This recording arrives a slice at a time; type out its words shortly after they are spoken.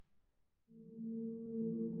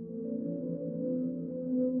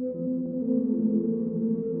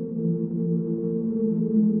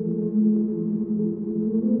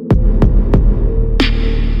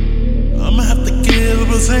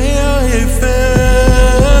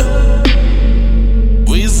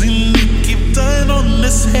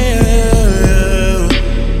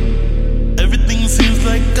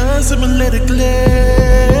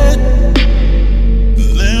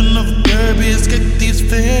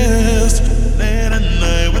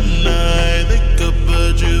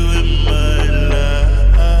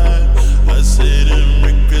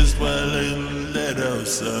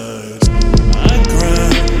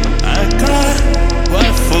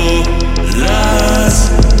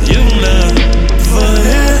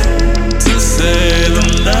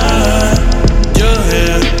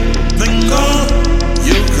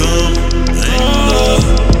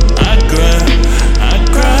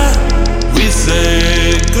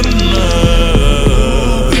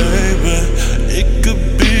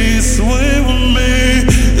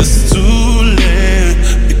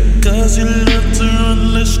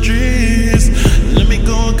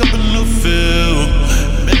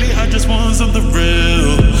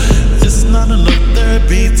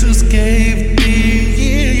been to escape the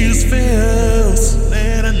years fails.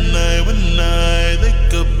 Late at night when I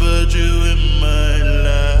think about you in my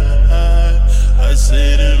life, I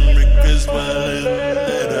sit and regrets while in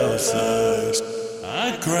that outside. I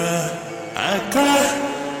cry,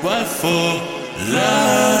 why for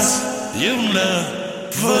lies? You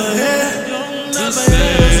never had to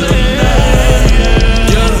say.